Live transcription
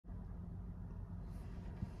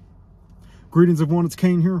Greetings everyone, it's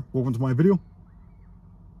Cain here. Welcome to my video.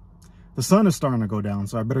 The sun is starting to go down,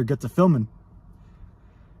 so I better get to filming.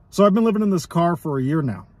 So I've been living in this car for a year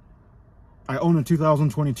now. I own a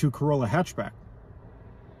 2022 Corolla hatchback.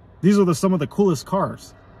 These are some of the coolest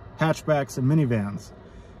cars, hatchbacks and minivans,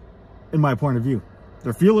 in my point of view.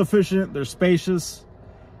 They're fuel efficient, they're spacious,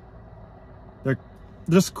 they're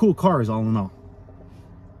just cool cars all in all.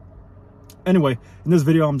 Anyway, in this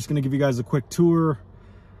video, I'm just going to give you guys a quick tour,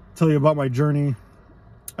 tell you about my journey.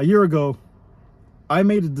 A year ago, I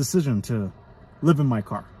made a decision to live in my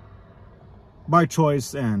car. By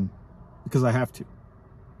choice and because I have to.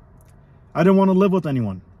 I didn't want to live with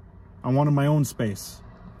anyone. I wanted my own space.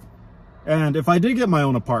 And if I did get my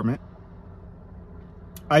own apartment,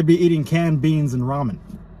 I'd be eating canned beans and ramen.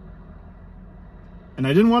 And I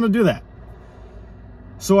didn't want to do that.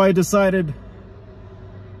 So I decided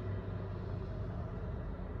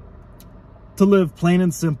to live plain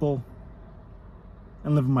and simple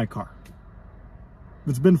and live in my car.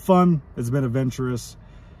 It's been fun. It's been adventurous.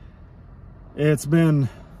 It's been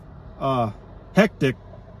hectic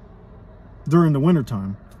during the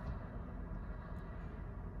wintertime.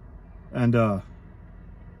 And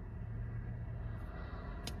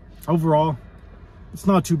overall, it's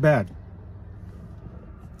not too bad.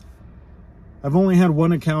 I've only had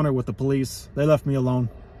one encounter with the police. They left me alone.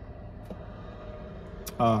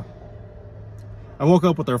 I woke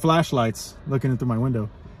up with their flashlights looking in through my window.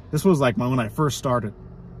 This was like when I first started,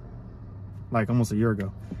 like almost a year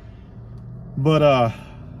ago. But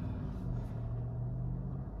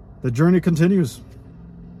the journey continues.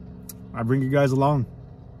 I bring you guys along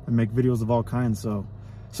and make videos of all kinds. So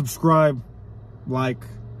subscribe, like,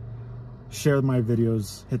 share my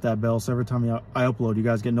videos, hit that bell so every time I upload, you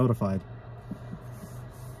guys get notified.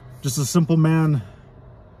 Just a simple man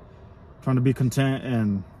trying to be content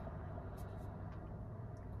and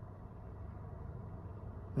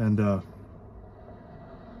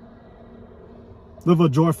live a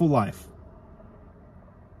joyful life.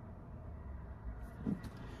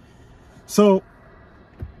 So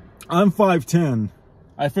I'm 5'10".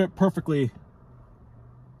 I fit perfectly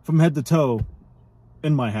from head to toe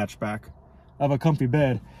in my hatchback. I have a comfy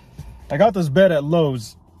bed. I got this bed at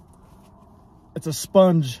Lowe's. It's a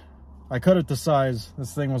sponge. I cut it to size.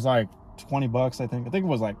 This thing was like 20 bucks, I think. I think it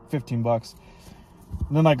was like 15 bucks.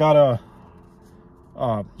 And then I got a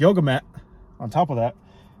yoga mat on top of that,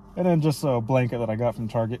 and then just a blanket that I got from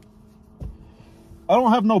Target. I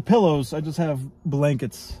don't have no pillows, I just have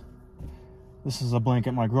blankets. This is a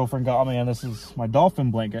blanket my girlfriend got me, and this is my dolphin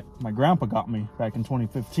blanket my grandpa got me back in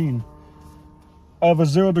 2015. I have a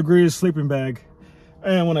 0 degrees sleeping bag,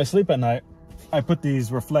 and when I sleep at night, I put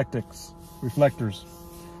these reflectors.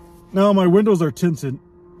 Now my windows are tinted,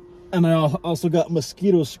 and I also got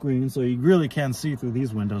mosquito screens, so you really can't see through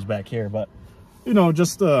these windows back here, but you know,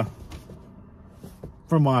 just for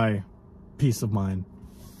my peace of mind,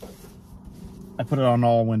 I put it on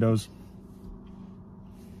all windows.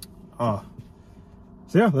 So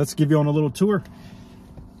yeah, let's give you on a little tour.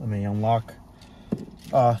 Let me unlock.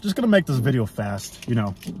 Just gonna make this video fast, you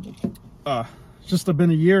know. It's just been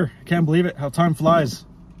a year. I can't believe it, how time flies.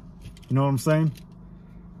 You know what I'm saying?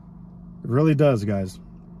 It really does, guys.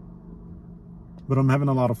 But I'm having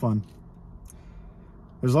a lot of fun.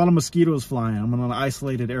 There's a lot of mosquitoes flying. I'm in an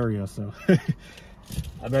isolated area, so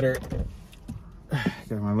I better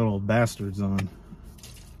get my little bastards on.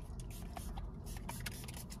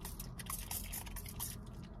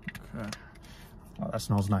 Okay. Oh, that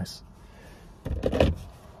smells nice.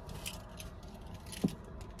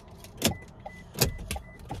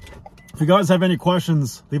 If you guys have any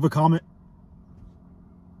questions, leave a comment.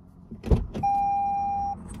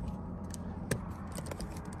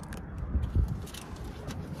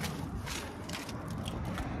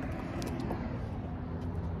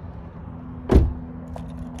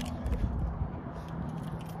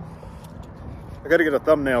 I gotta get a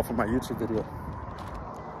thumbnail for my YouTube video.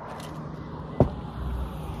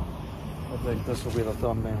 I think this will be the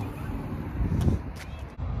thumbnail.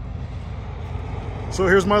 So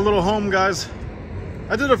here's my little home, guys.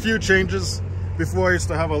 I did a few changes. Before I used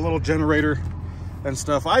to have a little generator and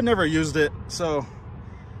stuff. I never used it, so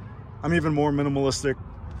I'm even more minimalistic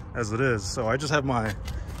as it is. So I just have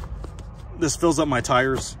this fills up my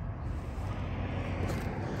tires.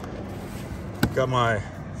 Got my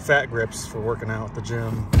fat grips for working out at the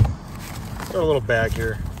gym. Got a little bag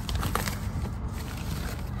here.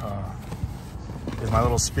 Here's my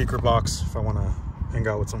little speaker box if I want to hang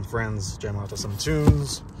out with some friends, jam out to some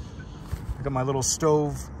tunes. I got my little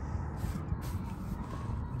stove.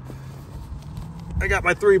 I got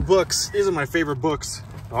my 3 books. These are my favorite books.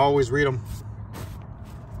 I always read them.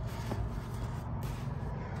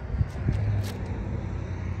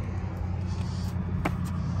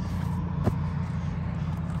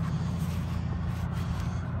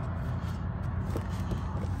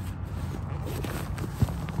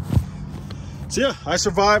 So yeah, I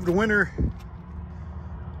survived winter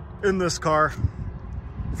in this car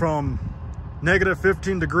from negative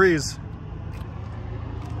 15 degrees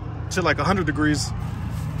to like 100 degrees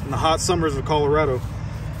in the hot summers of Colorado.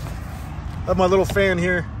 I have my little fan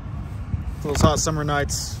here for those hot summer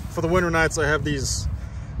nights. For the winter nights, I have these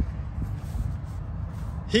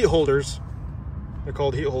heat holders. They're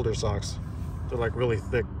called heat holder socks. They're like really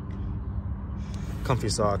thick, comfy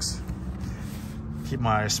socks. Keep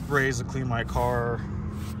my sprays to clean my car.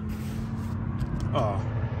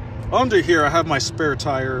 Under here, I have my spare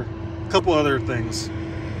tire, a couple other things.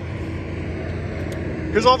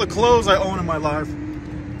 Here's all the clothes I own in my life.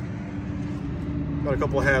 Got a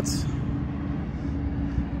couple of hats.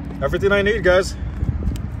 Everything I need, guys.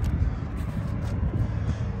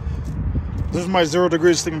 This is my 0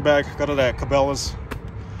 degrees sleeping bag. Got it at Cabela's.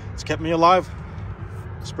 It's kept me alive.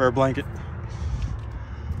 Spare blanket.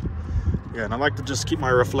 Yeah, and I like to just keep my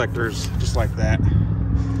reflectors just like that.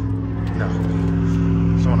 No.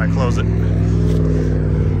 So when I close it.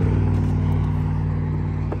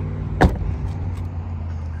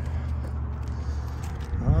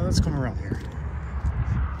 Let's come around here.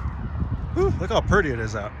 Ooh, look how pretty it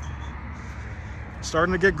is out.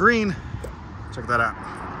 Starting to get green. Check that out.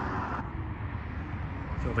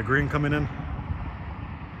 Feel the green coming in.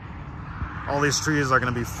 All these trees are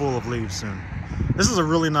going to be full of leaves soon. This is a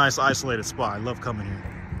really nice isolated spot. I love coming here.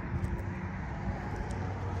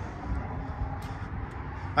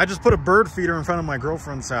 I just put a bird feeder in front of my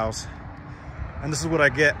girlfriend's house, and this is what I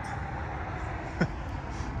get.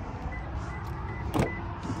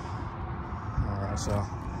 Alright, so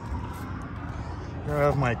here I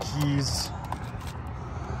have my keys.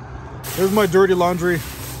 Here's my dirty laundry.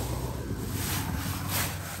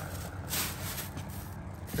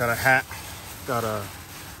 Got a hat, got a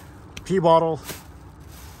pee bottle,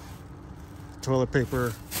 toilet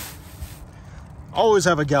paper. Always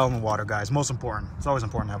have a gallon of water, guys. Most important. It's always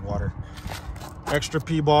important to have water. Extra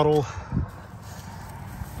pee bottle,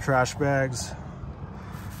 trash bags,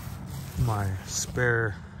 my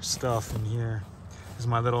spare stuff in here. This is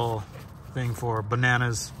my little thing for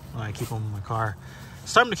bananas. I keep them in my car.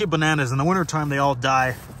 It's time to keep bananas. In the wintertime, they all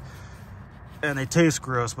die and they taste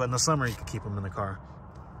gross, but in the summer, you can keep them in the car.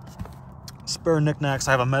 Spare knickknacks.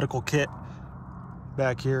 I have a medical kit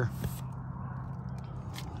back here.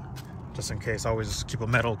 Just in case, always keep a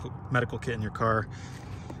medical kit in your car.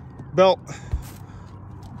 Belt.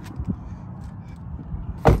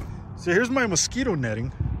 So here's my mosquito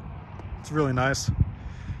netting. It's really nice.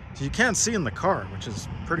 So you can't see in the car, which is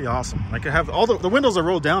pretty awesome. Like I have all the windows are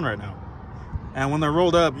rolled down right now. And when they're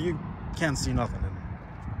rolled up, you can't see nothing.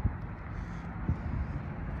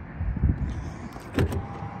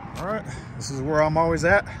 All right, this is where I'm always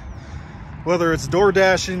at. Whether it's door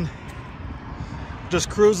dashing, just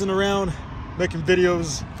cruising around, making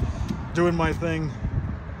videos, doing my thing,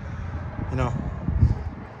 you know.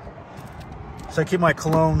 So I keep my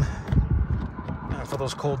cologne. For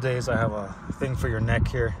those cold days, I have a thing for your neck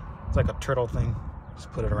here. It's like a turtle thing.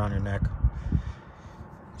 Just put it around your neck.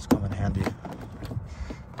 It's come in handy.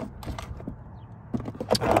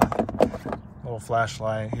 Little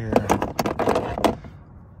flashlight here.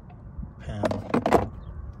 Pen.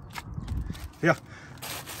 Yeah.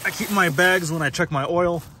 I keep my bags when I check my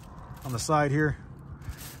oil on the side here.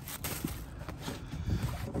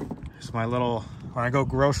 Here's my little, when I go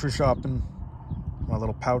grocery shopping, my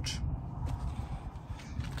little pouch.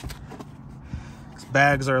 These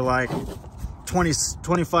bags are like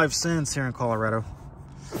 25 cents here in Colorado.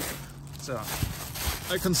 So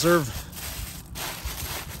I conserve.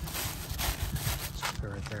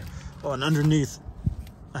 Right there. Oh, and underneath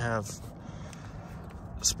I have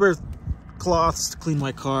spare cloths to clean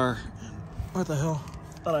my car. What the hell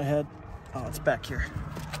thought I had? Oh, it's back here.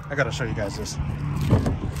 I gotta show you guys this.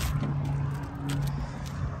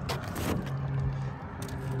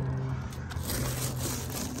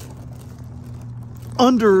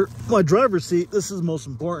 Under my driver's seat, this is most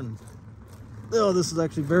important. Oh, this is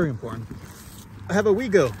actually very important. I have a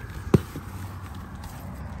WeGo.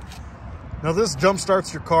 Now this jump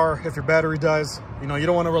starts your car if your battery dies. You know, you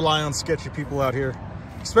don't want to rely on sketchy people out here.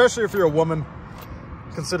 Especially if you're a woman,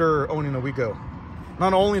 consider owning a WeGo.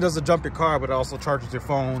 Not only does it jump your car, but it also charges your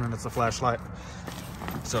phone and it's a flashlight.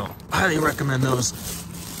 So, I highly recommend those.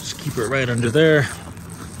 Just keep it right under there.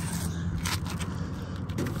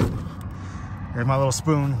 Here's my little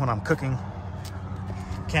spoon when I'm cooking,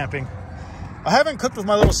 camping. I haven't cooked with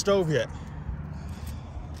my little stove yet,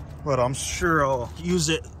 but I'm sure I'll use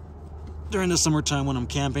it during the summertime when I'm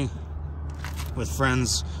camping with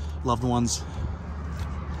friends, loved ones.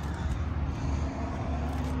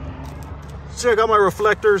 So I got my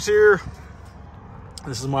reflectors here.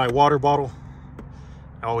 This is my water bottle.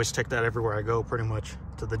 I always take that everywhere I go, pretty much.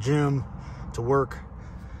 To the gym, to work.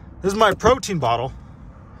 This is my protein bottle.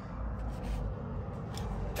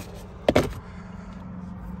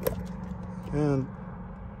 And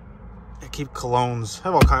I keep colognes.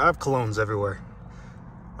 I have colognes everywhere.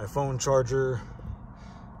 My phone charger.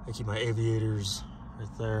 I keep my aviators right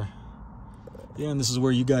there. Yeah, and this is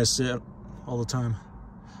where you guys sit all the time.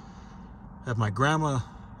 I have my grandma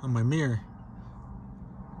on my mirror.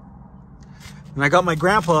 And I got my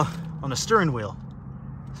grandpa on the steering wheel.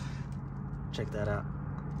 Check that out.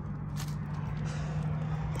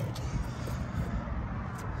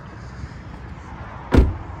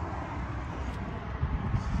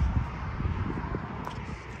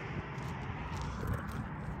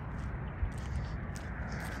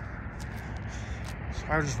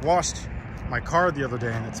 I just washed my car the other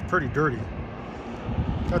day and it's pretty dirty.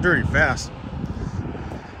 Got dirty fast.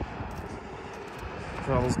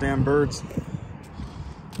 For all those damn birds.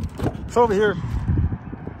 So over here,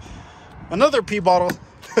 another pee bottle.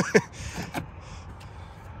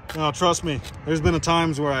 No, trust me, there's been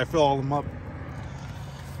times where I fill all them up.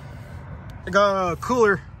 I got a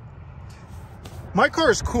cooler. My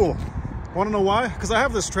car is cool. Want to know why? Because I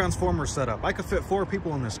have this transformer set up. I could fit 4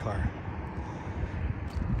 people in this car.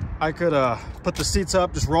 I could put the seats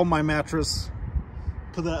up, just roll my mattress,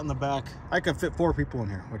 put that in the back. I could fit 4 people in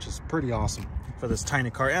here, which is pretty awesome for this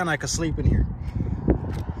tiny car, and I could sleep in here.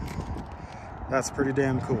 That's pretty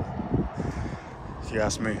damn cool, if you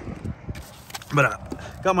ask me.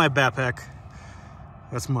 But got my backpack.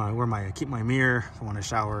 That's where I keep my mirror if I want to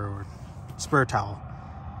shower, or spare towel.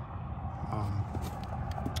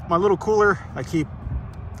 My little cooler, I keep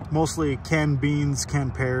mostly canned beans,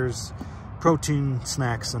 canned pears, protein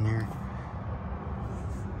snacks in here.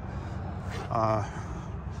 I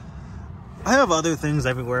have other things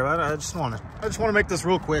everywhere, but I just want to make this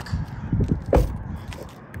real quick.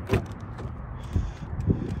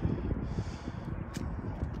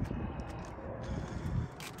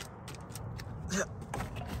 Yeah,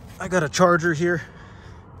 I got a charger here.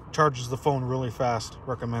 Charges the phone really fast.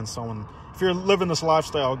 Recommend someone, if you're living this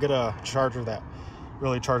lifestyle, get a charger that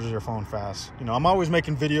really charges your phone fast. You know, I'm always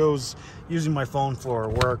making videos using my phone for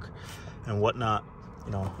work and whatnot.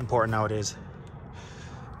 You know, important nowadays.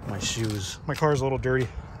 My shoes. My car's a little dirty.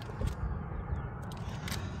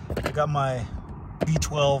 I got my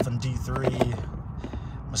B12 and D3,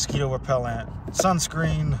 mosquito repellent,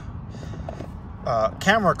 sunscreen,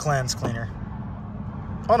 camera cleanse cleaner.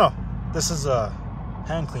 Oh no, this is a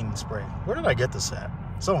hand cleaning spray. Where did I get this at?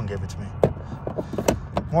 Someone gave it to me.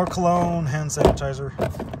 More cologne, hand sanitizer.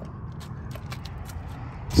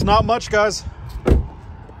 It's not much, guys.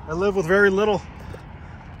 I live with very little,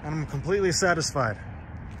 and I'm completely satisfied.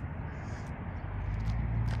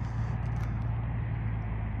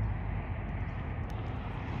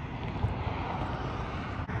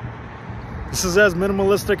 This is as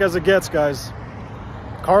minimalistic as it gets, guys.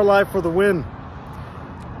 Car life for the win.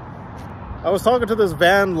 I was talking to this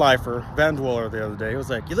van dweller the other day. He was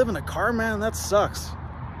like, "You live in a car, man? That sucks."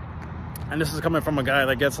 And this is coming from a guy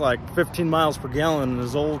that gets like 15 miles per gallon in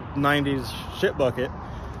his old 90s shit bucket.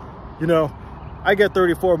 You know, I get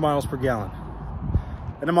 34 miles per gallon.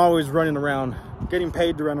 And I'm always running around, getting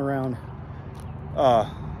paid to run around.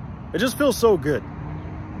 It just feels so good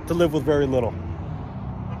to live with very little.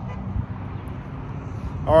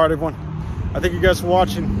 All right, everyone. I thank you guys for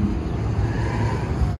watching.